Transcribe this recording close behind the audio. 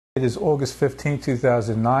It is August 15,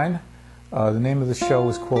 2009. The name of the show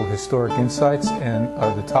is called Historic Insights, and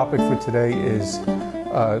the topic for today is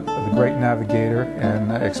the great navigator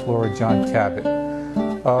and explorer John Cabot.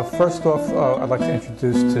 First off, I'd like to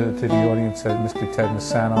introduce to the audience Mr. Ted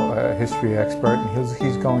Mussano, a history expert, and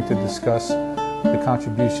he's going to discuss the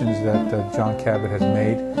contributions that John Cabot has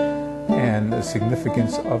made and the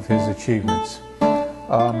significance of his achievements.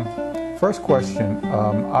 First question,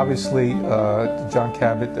 obviously John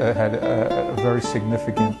Cabot had a very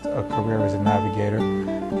significant career as a navigator.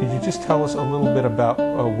 Could you just tell us a little bit about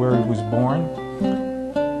where he was born?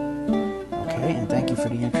 Okay, and thank you for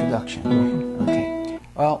the introduction. Okay,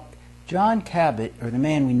 well, John Cabot, or the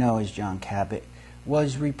man we know as John Cabot,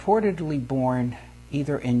 was reportedly born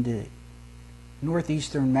either in the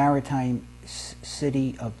northeastern maritime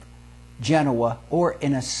city of Genoa or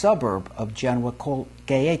in a suburb of Genoa called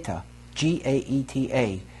Gaeta.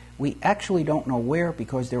 G-A-E-T-A. We actually don't know where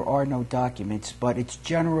because there are no documents, but it's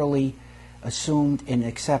generally assumed and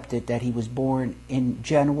accepted that he was born in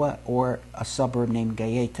Genoa or a suburb named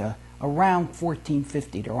Gaeta around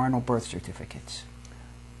 1450. There are no birth certificates.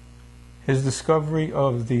 His discovery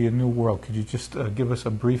of the New World, could you just give us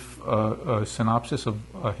a brief synopsis of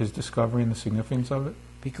his discovery and the significance of it?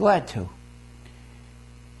 Be glad to.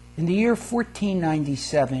 In the year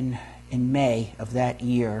 1497, in May of that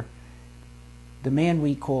year, the man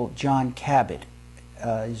we call John Cabot,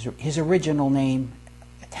 his original name,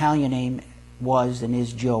 Italian name, was and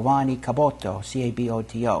is Giovanni Caboto,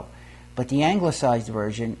 C-A-B-O-T-O. But the anglicized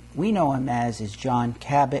version, we know him as is John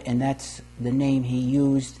Cabot, and that's the name he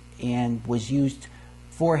used and was used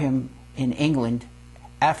for him in England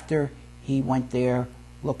after he went there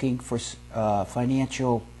looking for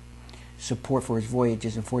financial support for his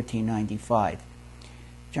voyages in 1495.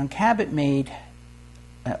 John Cabot made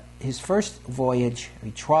his first voyage,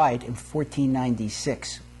 he tried in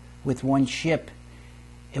 1496 with one ship.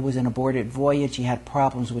 It was an aborted voyage. He had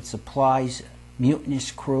problems with supplies,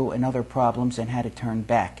 mutinous crew, and other problems, and had to turn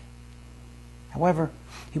back. However,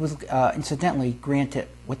 he was incidentally granted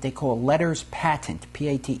what they call letters patent,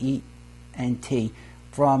 P-A-T-E-N-T,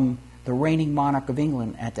 from the reigning monarch of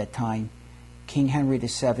England at that time, King Henry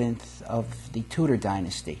VII of the Tudor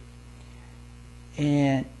dynasty.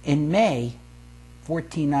 And in May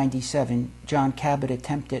 1497, John Cabot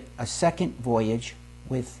attempted a second voyage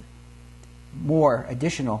with more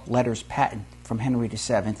additional letters patent from Henry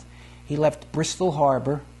VII. He left Bristol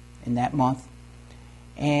Harbor in that month,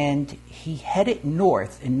 and he headed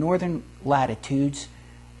north in northern latitudes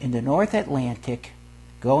in the North Atlantic,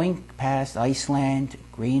 going past Iceland,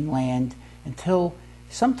 Greenland, until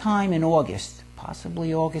sometime in August,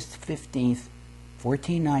 possibly August 15th,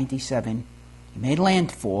 1497, he made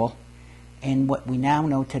landfall in what we now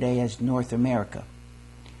know today as North America.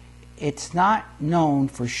 It's not known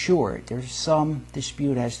for sure. There's some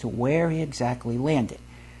dispute as to where he exactly landed,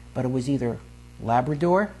 but it was either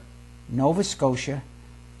Labrador, Nova Scotia,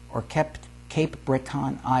 or Cape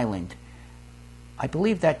Breton Island. I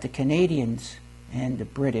believe that the Canadians and the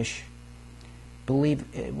British believe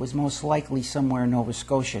it was most likely somewhere in Nova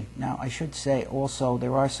Scotia. Now, I should say also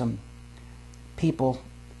there are some people,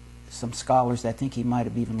 some scholars that think he might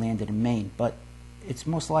have even landed in Maine, but it's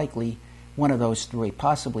most likely one of those three,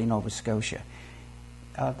 possibly Nova Scotia.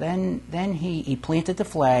 Then he planted the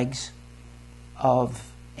flags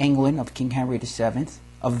of England, of King Henry VII,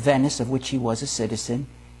 of Venice, of which he was a citizen,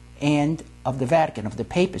 and of the Vatican, of the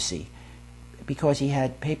papacy, because he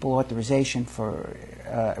had papal authorization for,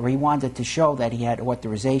 or he wanted to show that he had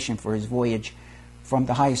authorization for his voyage from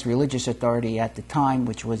the highest religious authority at the time,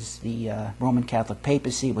 which was the Roman Catholic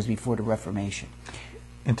papacy. It was before the Reformation.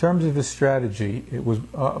 In terms of his strategy, it was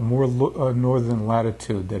more northern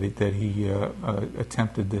latitude that he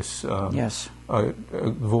attempted this yes.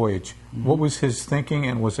 Voyage. Mm-hmm. What was his thinking,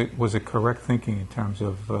 and was it correct thinking in terms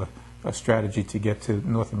of a strategy to get to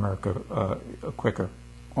North America quicker?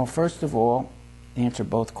 Well, first of all, answer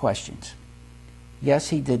both questions. Yes,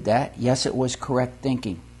 he did that. Yes, it was correct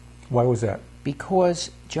thinking. Why was that?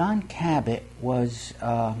 Because John Cabot was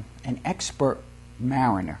an expert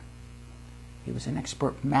mariner. He was an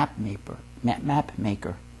expert map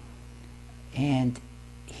maker. And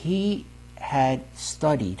he had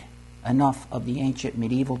studied enough of the ancient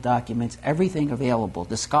medieval documents, everything available,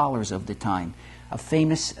 the scholars of the time. A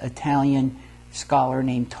famous Italian scholar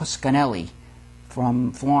named Toscanelli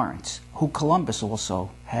from Florence, who Columbus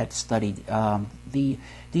also had studied.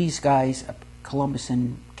 These guys, Columbus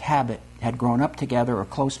and Cabot, had grown up together or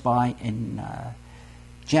close by in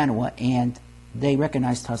Genoa, and they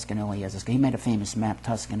recognized Toscanelli as he made a famous map,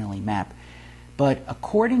 Toscanelli map. But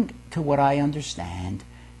according to what I understand,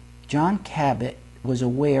 John Cabot was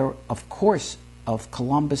aware, of course, of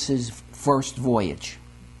Columbus's first voyage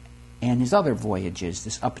and his other voyages,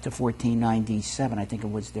 this up to 1497. I think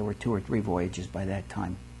it was, there were 2 or 3 voyages by that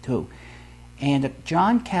time, too. And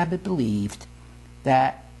John Cabot believed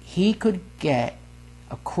that he could get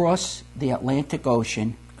across the Atlantic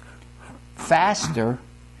Ocean faster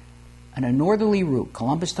on a northerly route.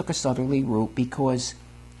 Columbus took a southerly route because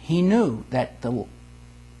he knew that the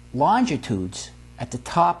longitudes at the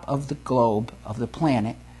top of the globe, of the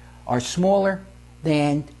planet, are smaller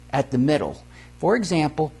than at the middle. For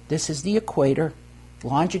example, this is the equator.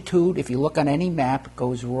 Longitude, if you look on any map,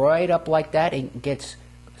 goes right up like that and gets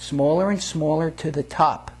smaller and smaller to the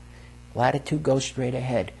top. Latitude goes straight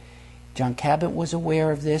ahead. John Cabot was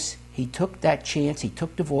aware of this. He took that chance, he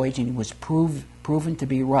took the voyage, and he was proven to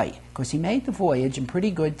be right. Because he made the voyage in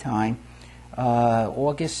pretty good time, May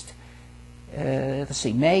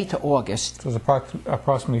to August. So it was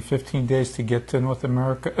approximately 15 days to get to North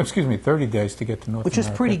America, 30 days to get to North America. Which was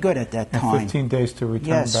pretty good at that time. And 15 days to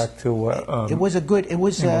return back to it was a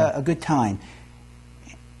good time.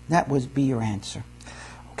 That would be your answer.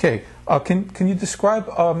 Okay. Can you describe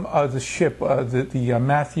the ship? The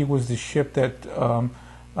Matthew was the ship that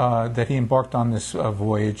that he embarked on this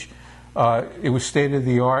voyage. It was state of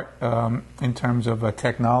the art in terms of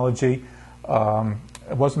technology.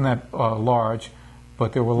 It wasn't that large,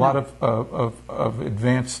 but there were a lot of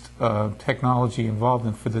advanced technology involved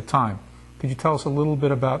in for the time. Could you tell us a little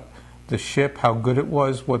bit about the ship, how good it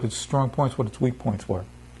was, what its strong points, what its weak points were?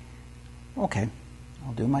 Okay,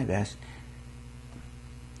 I'll do my best.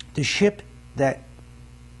 The ship that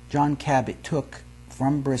John Cabot took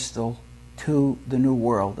from Bristol to the New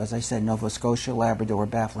World, as I said, Nova Scotia, Labrador,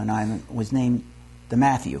 Baffin Island, was named the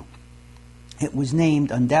Matthew. It was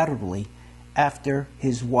named undoubtedly after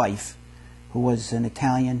his wife, who was an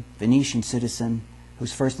Italian Venetian citizen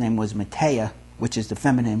whose first name was Matea, which is the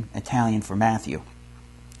feminine Italian for Matthew.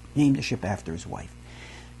 Named the ship after his wife.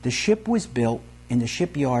 The ship was built in the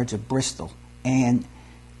shipyards of Bristol, and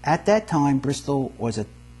at that time Bristol was a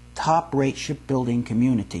top-rate shipbuilding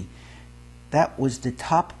community. That was the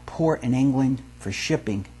top port in England for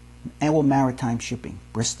shipping, and maritime shipping,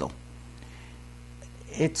 Bristol.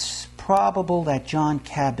 It's probable that John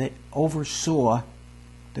Cabot oversaw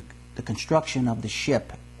the construction of the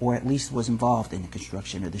ship, or at least was involved in the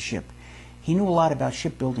construction of the ship. He knew a lot about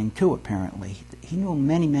shipbuilding too, apparently. He knew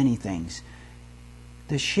many, many things.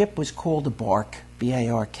 The ship was called a bark,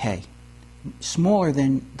 B-A-R-K, smaller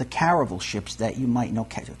than the caravel ships that you might know.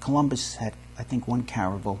 Columbus had, I think, 1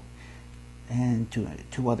 caravel and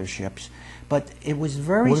two other ships, but it was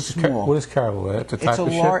very small. What is caravel? It's a type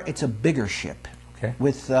of ship? It's a bigger ship. Okay.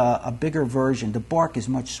 With a bigger version. The bark is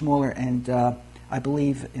much smaller, and I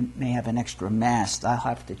believe it may have an extra mast. I'll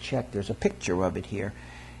have to check. There's a picture of it here.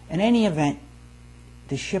 In any event,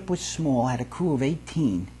 the ship was small, had a crew of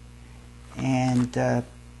 18, and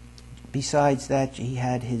besides that, he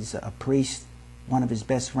had a priest, one of his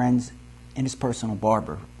best friends, and his personal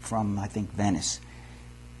barber from, I think, Venice.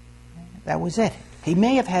 That was it. He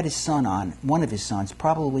may have had his son on, one of his sons,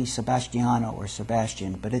 probably Sebastiano or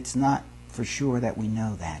Sebastian, but it's not for sure that we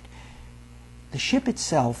know that. The ship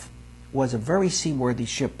itself was a very seaworthy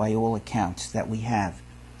ship by all accounts that we have.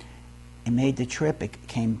 It made the trip, it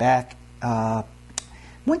came back.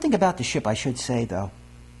 One thing about the ship I should say, though,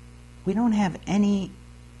 we don't have any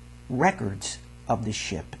records of the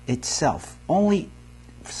ship itself, only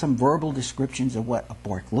some verbal descriptions of what a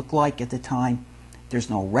bark looked like at the time. There's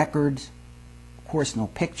no records, of course no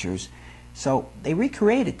pictures, so they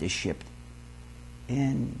recreated this ship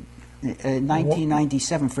in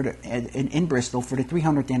 1997 in Bristol for the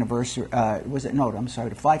 300th anniversary.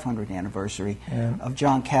 The 500th anniversary of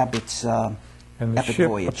John Cabot's epic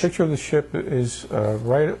voyage. A picture of the ship is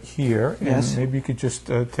right here. Yes. And maybe you could just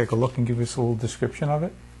take a look and give us a little description of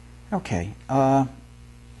it. Okay. Well,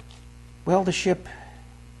 the ship,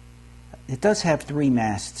 it does have 3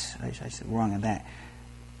 masts. I said wrong on that.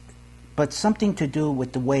 But something to do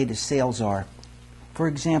with the way the sails are. For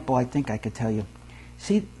example, I think I could tell you.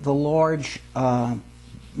 See the large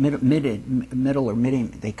middle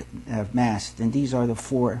mast, and these are the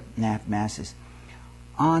 4 nav masts.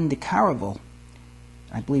 On the caravel,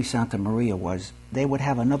 I believe Santa Maria was, they would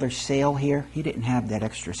have another sail here. He didn't have that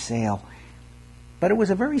extra sail. But it was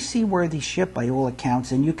a very seaworthy ship by all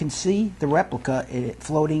accounts, and you can see the replica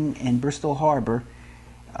floating in Bristol Harbor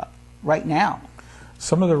right now.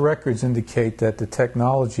 Some of the records indicate that the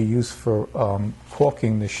technology used for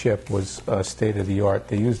caulking the ship was state-of-the-art.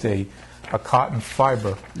 They used a cotton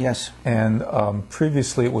fiber. Yes. And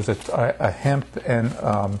previously it was a hemp and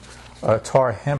tar hemp